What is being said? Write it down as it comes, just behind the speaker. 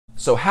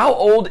So how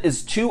old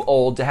is too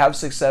old to have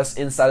success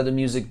inside of the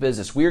music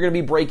business? We are going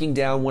to be breaking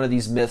down one of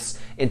these myths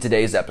in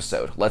today's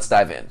episode. Let's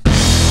dive in.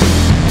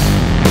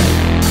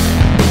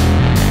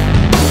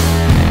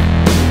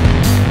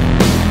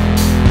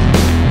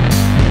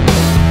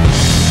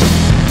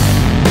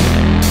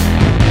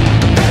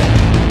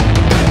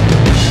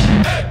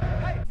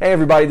 Hey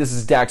everybody, this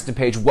is Daxton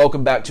Page.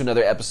 Welcome back to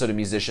another episode of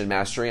Musician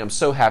Mastery. I'm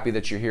so happy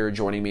that you're here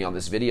joining me on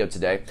this video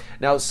today.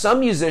 Now,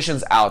 some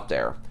musicians out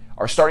there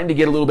are starting to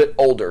get a little bit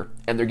older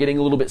and they're getting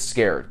a little bit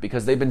scared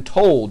because they've been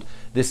told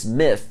this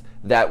myth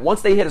that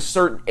once they hit a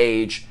certain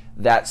age,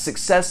 that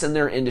success in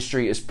their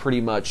industry is pretty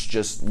much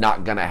just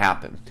not gonna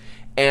happen.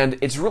 And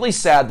it's really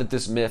sad that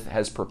this myth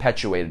has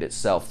perpetuated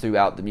itself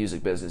throughout the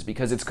music business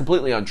because it's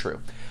completely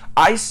untrue.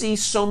 I see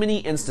so many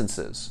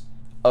instances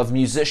of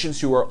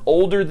musicians who are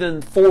older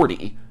than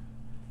 40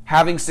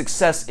 having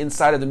success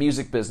inside of the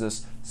music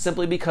business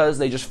simply because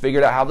they just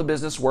figured out how the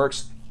business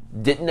works,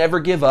 didn't ever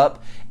give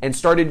up, and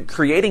started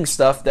creating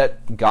stuff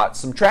that got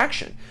some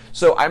traction.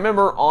 So I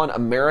remember on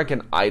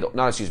American Idol,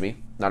 not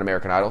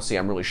American Idol, see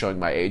I'm really showing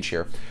my age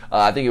here,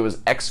 I think it was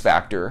X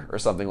Factor or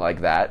something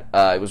like that.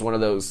 It was one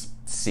of those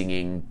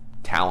singing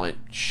talent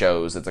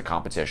shows that's a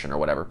competition or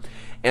whatever.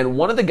 And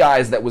one of the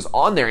guys that was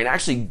on there and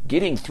actually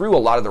getting through a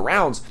lot of the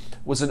rounds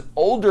was an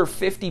older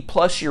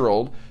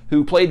 50-plus-year-old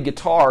who played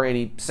guitar and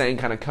he sang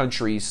kind of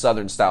country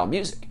southern style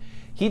music.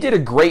 He did a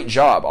great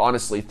job,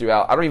 honestly,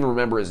 throughout. I don't even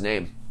remember his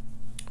name,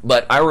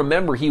 but I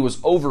remember he was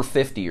over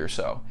 50 or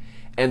so.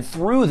 And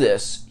through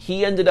this,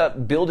 he ended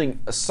up building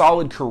a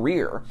solid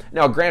career.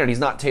 Now, granted, he's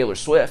not Taylor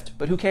Swift,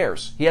 but who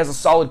cares? He has a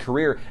solid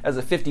career as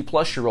a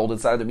 50-plus-year-old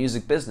inside of the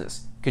music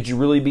business. Could you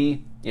really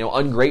be,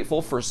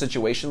 ungrateful for a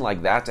situation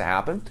like that to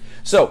happen?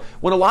 So,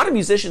 when a lot of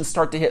musicians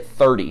start to hit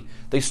 30,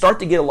 they start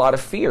to get a lot of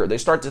fear. They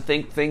start to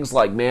think things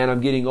like, man, I'm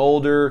getting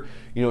older.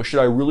 Should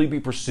I really be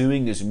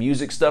pursuing this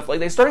music stuff? Like,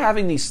 they start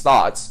having these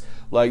thoughts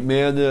like,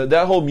 man,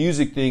 that whole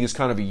music thing is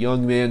kind of a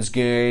young man's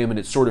game and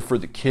it's sort of for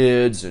the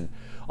kids, and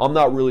I'm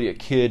not really a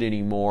kid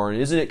anymore, and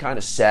isn't it kind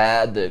of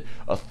sad that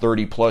a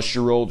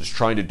 30-plus-year-old is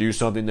trying to do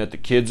something that the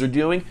kids are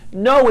doing?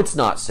 No, it's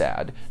not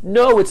sad.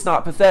 No, it's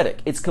not pathetic.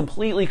 It's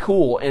completely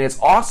cool, and it's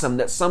awesome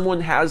that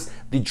someone has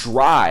the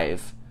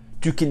drive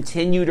to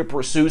continue to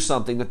pursue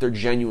something that they're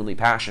genuinely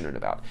passionate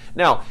about.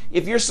 Now,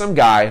 if you're some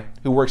guy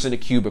who works in a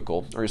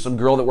cubicle, or some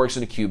girl that works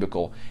in a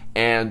cubicle,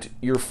 and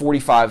you're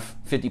 45,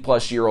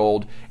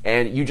 50-plus-year-old,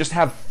 and you just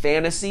have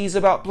fantasies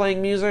about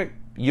playing music,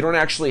 you don't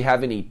actually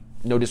have any,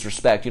 no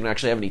disrespect, you don't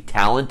actually have any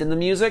talent in the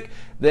music,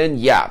 then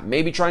yeah,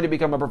 maybe trying to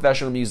become a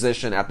professional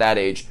musician at that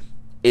age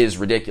is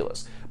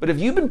ridiculous. But if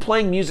you've been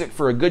playing music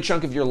for a good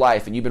chunk of your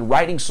life and you've been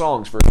writing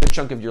songs for a good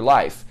chunk of your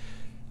life,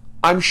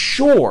 I'm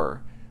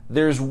sure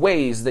there's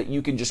ways that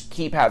you can just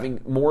keep having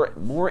more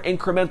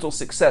incremental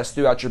success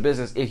throughout your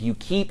business if you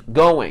keep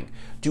going.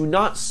 Do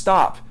not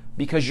stop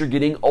because you're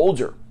getting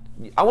older.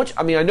 I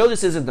know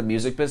this isn't the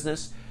music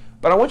business,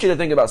 but I want you to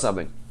think about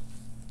something.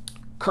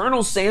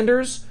 Colonel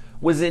Sanders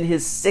was in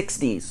his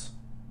 60s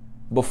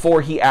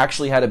before he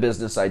actually had a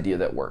business idea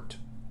that worked.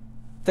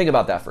 Think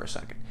about that for a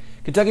second.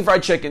 Kentucky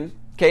Fried Chicken,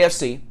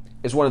 KFC,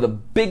 is one of the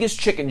biggest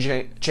chicken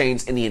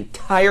chains in the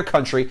entire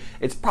country.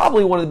 It's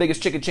probably one of the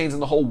biggest chicken chains in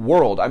the whole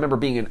world. I remember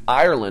being in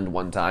Ireland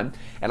one time,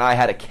 and I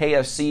had a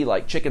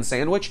KFC chicken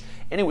sandwich,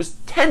 and it was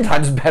 10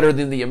 times better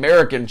than the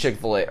American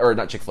Chick-fil-A, or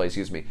not Chick-fil-A,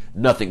 excuse me.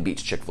 Nothing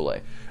beats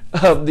Chick-fil-A.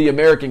 The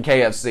American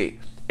KFC.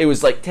 It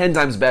was 10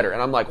 times better.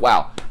 And I'm like,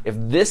 wow, if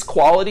this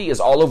quality is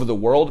all over the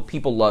world,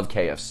 people love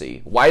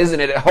KFC. Why isn't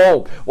it at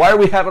home? Why are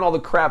we having all the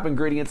crap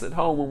ingredients at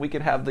home when we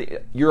can have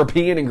the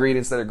European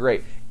ingredients that are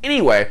great?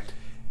 Anyway,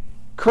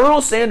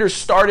 Colonel Sanders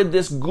started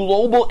this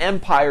global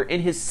empire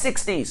in his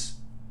 60s.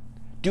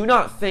 Do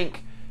not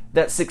think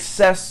that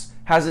success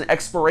has an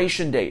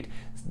expiration date.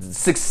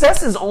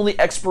 Success's only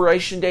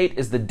expiration date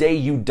is the day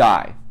you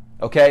die.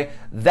 Okay?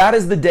 That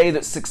is the day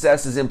that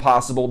success is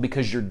impossible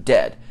because you're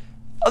dead.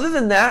 Other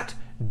than that,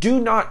 do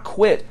not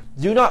quit.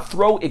 Do not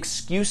throw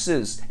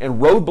excuses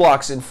and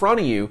roadblocks in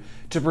front of you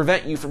to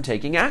prevent you from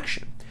taking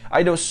action.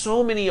 I know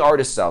so many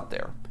artists out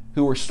there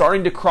who are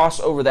starting to cross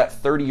over that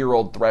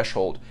 30-year-old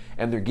threshold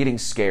and they're getting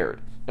scared.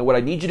 And what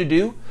I need you to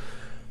do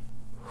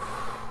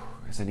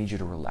is I need you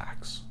to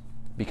relax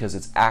because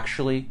it's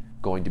actually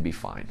going to be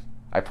fine.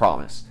 I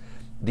promise.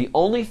 The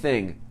only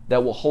thing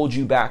that will hold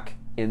you back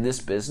in this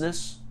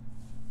business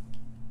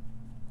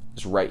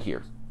is right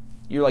here.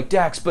 You're like,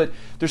 Dax, but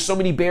there's so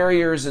many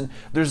barriers and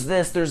there's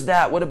this, there's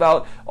that. What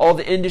about all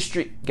the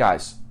industry?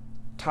 Guys,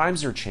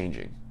 times are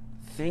changing.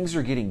 Things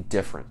are getting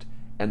different.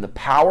 And the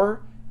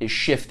power is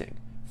shifting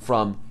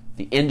from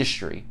the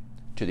industry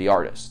to the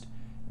artist.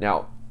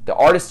 Now, the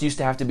artist used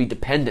to have to be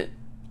dependent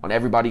on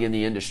everybody in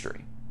the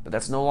industry, but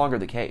that's no longer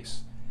the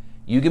case.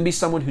 You can be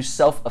someone who's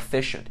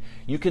self-efficient.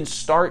 You can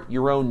start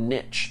your own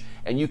niche,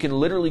 and you can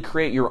literally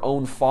create your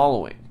own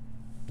following,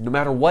 no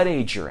matter what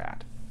age you're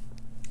at.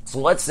 So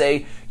let's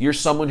say you're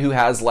someone who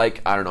has I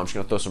don't know, I'm just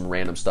going to throw some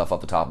random stuff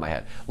off the top of my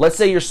head. Let's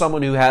say you're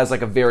someone who has a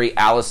very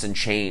Alice in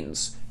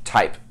Chains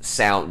type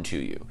sound to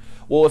you.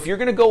 Well, if you're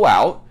going to go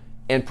out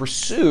and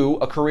pursue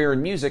a career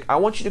in music, I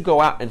want you to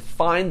go out and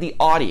find the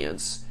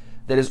audience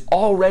that is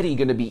already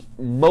going to be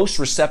most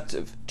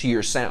receptive to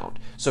your sound.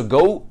 So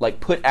go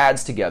put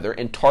ads together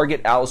and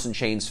target Alice in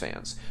Chains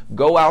fans.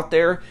 Go out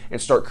there and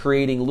start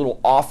creating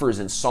little offers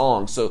and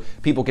songs so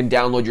people can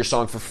download your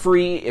song for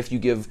free if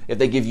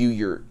they give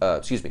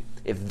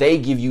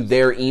you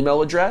their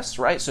email address,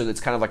 right? So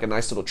it's kind of like a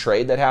nice little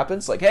trade that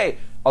happens. Like, hey,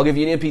 I'll give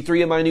you an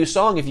MP3 of my new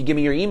song if you give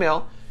me your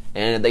email.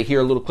 And they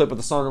hear a little clip of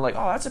the song and they're like,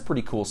 oh, that's a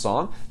pretty cool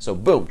song. So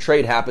boom,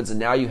 trade happens, and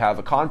now you have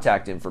a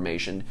contact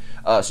information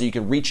so you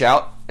can reach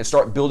out and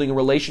start building a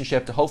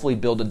relationship to hopefully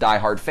build a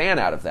diehard fan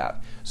out of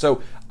that.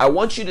 So I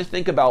want you to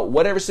think about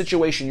whatever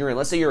situation you're in.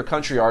 Let's say you're a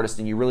country artist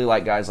and you really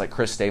like guys like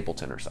Chris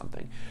Stapleton or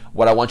something.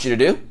 What I want you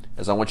to do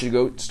is I want you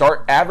to go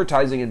start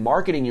advertising and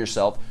marketing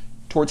yourself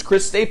towards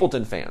Chris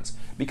Stapleton fans.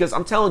 Because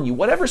I'm telling you,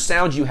 whatever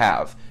sound you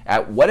have,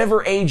 at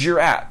whatever age you're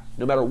at,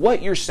 no matter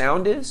what your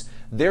sound is,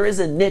 there is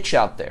a niche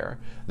out there.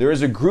 There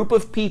is a group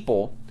of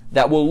people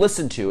that will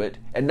listen to it,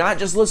 and not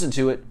just listen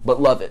to it,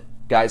 but love it.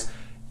 Guys,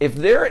 if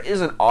there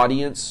is an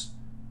audience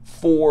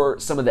for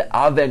some of the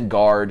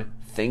avant-garde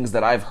things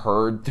that I've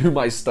heard through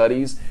my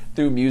studies,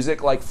 through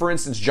music, like for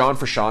instance, John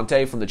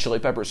Frusciante from the Chili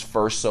Peppers'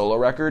 first solo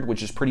record,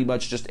 which is pretty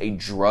much just a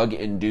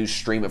drug-induced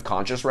stream of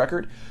conscious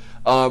record.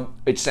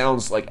 It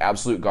sounds like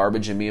absolute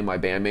garbage, and me and my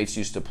bandmates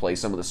used to play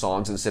some of the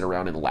songs and sit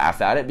around and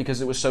laugh at it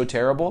because it was so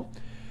terrible.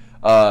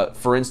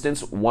 For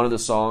instance, one of the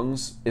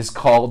songs is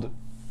called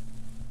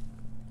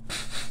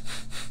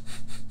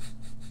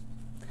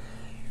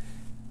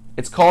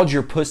it's called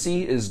Your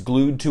Pussy is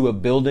Glued to a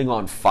Building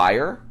on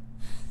Fire.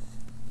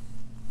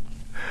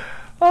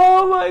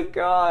 Oh my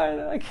God,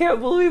 I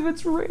can't believe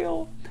it's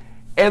real.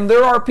 And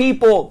there are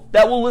people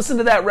that will listen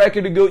to that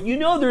record and go, you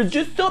know, there's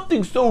just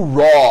something so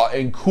raw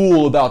and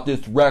cool about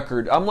this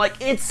record. I'm like,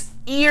 it's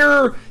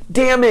ear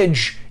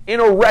damage in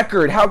a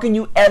record. How can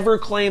you ever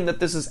claim that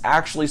this is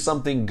actually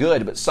something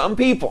good? But some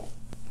people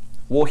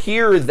will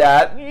hear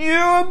that,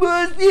 your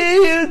pussy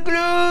is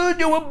glued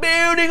to a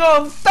building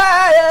on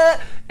fire,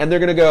 and they're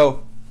going to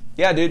go,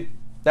 yeah, dude,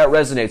 that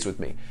resonates with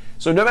me.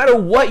 So no matter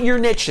what your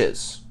niche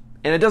is,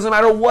 and it doesn't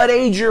matter what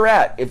age you're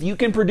at, if you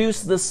can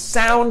produce the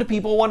sound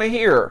people want to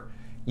hear,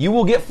 you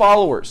will get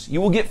followers, you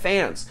will get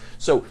fans.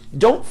 So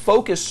don't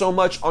focus so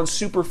much on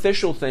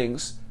superficial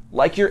things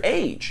like your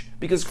age,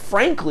 because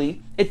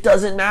frankly, it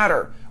doesn't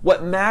matter.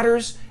 What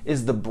matters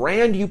is the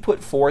brand you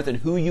put forth and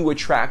who you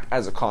attract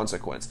as a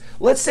consequence.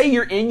 Let's say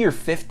you're in your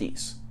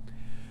 50s.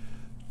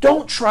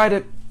 Don't try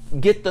to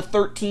get the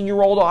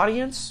 13-year-old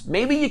audience.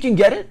 Maybe you can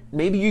get it.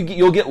 Maybe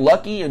you'll get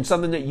lucky and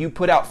something that you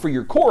put out for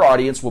your core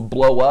audience will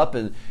blow up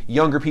and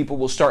younger people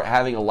will start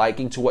having a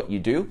liking to what you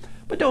do.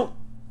 But don't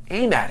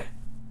aim at it.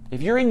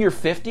 If you're in your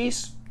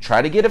 50s,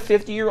 try to get a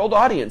 50-year-old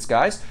audience,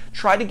 guys.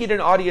 Try to get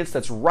an audience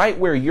that's right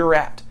where you're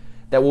at,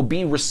 that will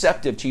be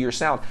receptive to your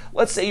sound.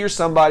 Let's say you're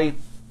somebody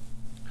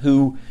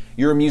who,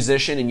 you're a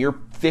musician and you're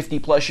 50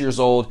 plus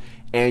years old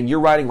and you're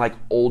writing like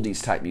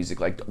oldies type music,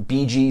 like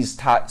Bee Gees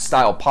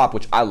style pop,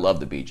 which I love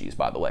the Bee Gees,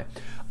 by the way.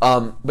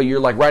 But you're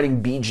like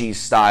writing Bee Gees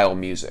style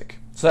music.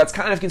 So that's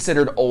kind of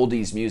considered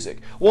oldies music.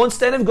 Well,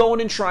 instead of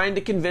going and trying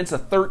to convince a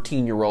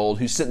 13-year-old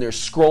who's sitting there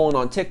scrolling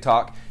on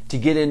TikTok to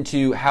get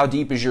into How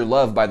Deep Is Your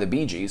Love by the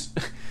Bee Gees,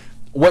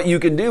 what you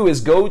can do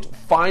is go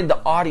find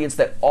the audience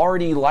that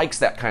already likes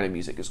that kind of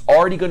music, is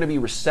already going to be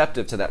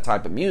receptive to that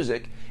type of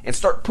music, and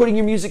start putting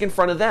your music in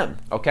front of them,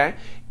 okay?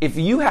 If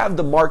you have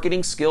the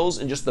marketing skills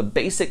and just the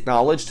basic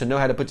knowledge to know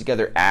how to put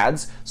together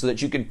ads so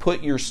that you can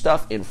put your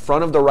stuff in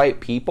front of the right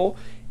people,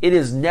 it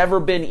has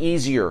never been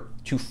easier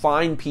to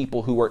find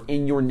people who are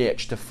in your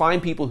niche, to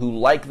find people who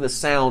like the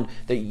sound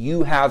that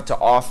you have to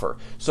offer.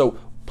 So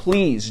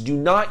please do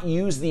not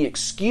use the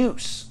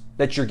excuse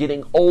that you're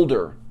getting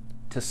older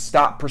to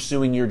stop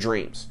pursuing your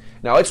dreams.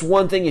 Now, it's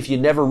one thing if you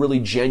never really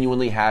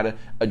genuinely had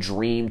a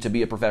dream to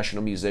be a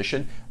professional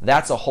musician.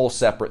 That's a whole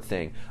separate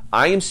thing.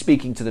 I am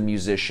speaking to the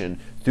musician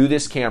through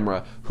this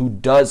camera who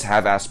does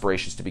have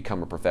aspirations to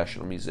become a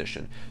professional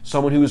musician.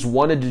 Someone who has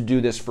wanted to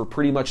do this for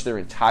pretty much their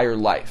entire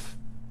life.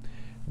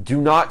 Do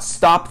not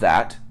stop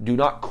that. Do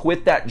not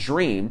quit that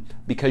dream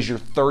because you're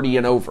 30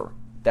 and over.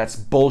 That's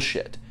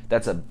bullshit.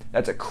 That's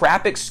a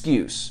crap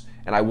excuse,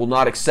 and I will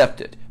not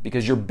accept it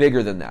because you're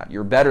bigger than that.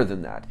 You're better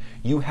than that.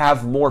 You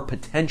have more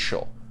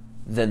potential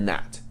than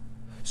that.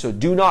 So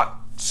do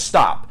not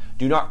stop.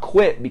 Do not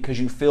quit because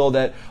you feel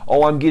that,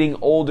 oh, I'm getting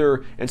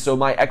older and so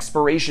my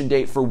expiration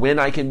date for when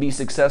I can be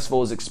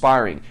successful is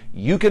expiring.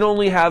 You can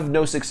only have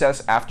no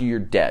success after you're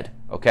dead,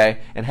 okay?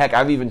 And heck,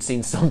 I've even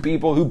seen some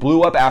people who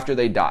blew up after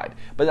they died.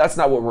 But that's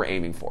not what we're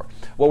aiming for.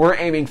 What we're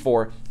aiming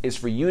for is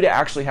for you to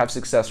actually have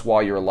success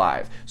while you're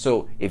alive.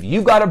 So if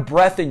you've got a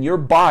breath in your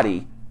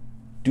body,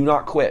 do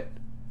not quit,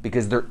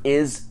 because there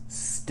is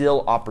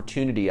still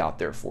opportunity out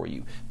there for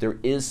you. There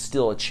is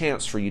still a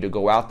chance for you to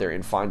go out there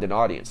and find an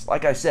audience.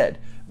 Like I said,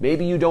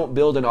 maybe you don't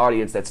build an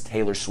audience that's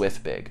Taylor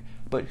Swift big,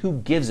 but who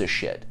gives a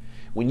shit?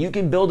 When you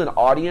can build an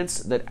audience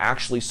that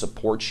actually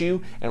supports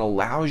you and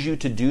allows you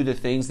to do the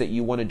things that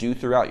you want to do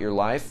throughout your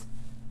life,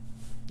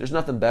 there's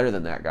nothing better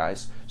than that,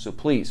 guys. So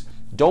please,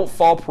 Don't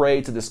fall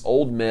prey to this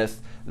old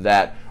myth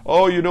that,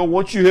 oh, you know,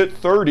 once you hit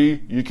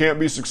 30, you can't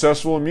be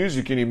successful in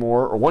music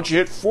anymore, or once you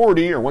hit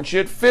 40, or once you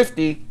hit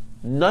 50.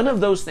 None of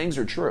those things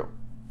are true.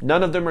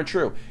 None of them are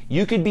true.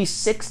 You could be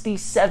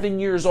 67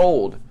 years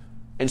old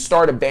and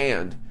start a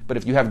band, but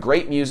if you have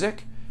great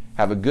music,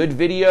 have a good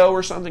video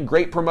or something,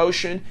 great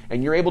promotion,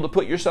 and you're able to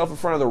put yourself in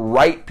front of the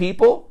right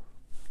people,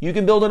 you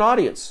can build an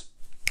audience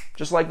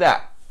just like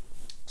that.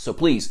 So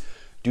please,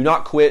 do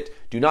not quit.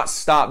 Do not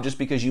stop just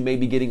because you may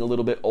be getting a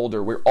little bit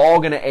older. We're all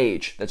going to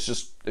age. That's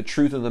just the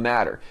truth of the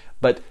matter.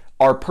 But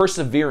our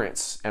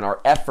perseverance and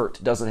our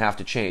effort doesn't have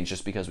to change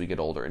just because we get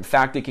older. In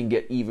fact, it can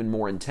get even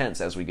more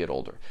intense as we get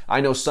older. I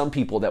know some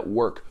people that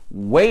work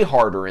way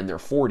harder in their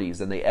 40s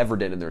than they ever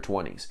did in their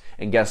 20s.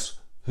 And guess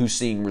who's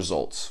seeing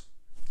results?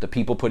 The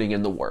people putting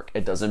in the work.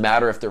 It doesn't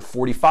matter if they're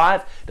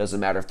 45, it doesn't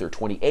matter if they're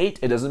 28,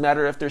 it doesn't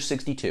matter if they're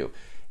 62.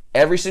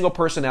 Every single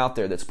person out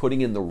there that's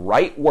putting in the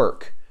right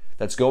work,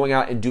 that's going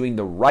out and doing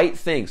the right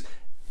things,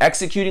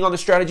 executing on the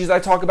strategies I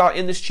talk about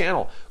in this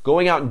channel,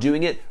 going out and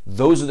doing it,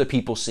 those are the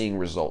people seeing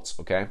results,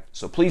 okay?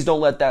 So please don't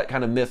let that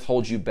kind of myth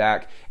hold you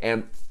back.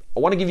 And I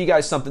want to give you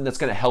guys something that's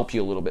going to help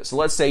you a little bit. So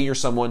let's say you're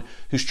someone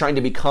who's trying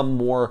to become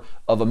more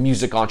of a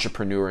music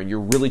entrepreneur and you're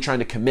really trying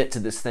to commit to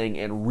this thing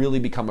and really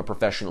become a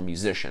professional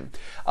musician.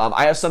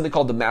 I have something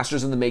called the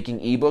Masters in the Making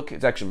ebook.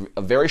 It's actually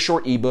a very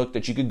short ebook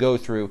that you could go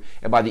through,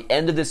 and by the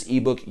end of this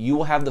ebook, you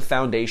will have the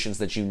foundations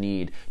that you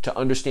need to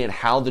understand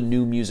how the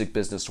new music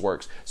business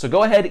works. So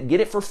go ahead and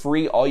get it for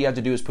free. All you have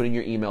to do is put in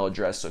your email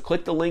address. So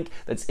click the link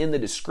that's in the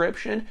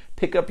description,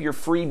 pick up your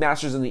free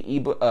Masters in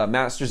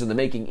the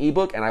Making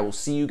ebook, and I will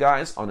see you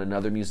guys on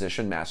another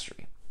Musician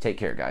Mastery. Take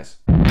care, guys.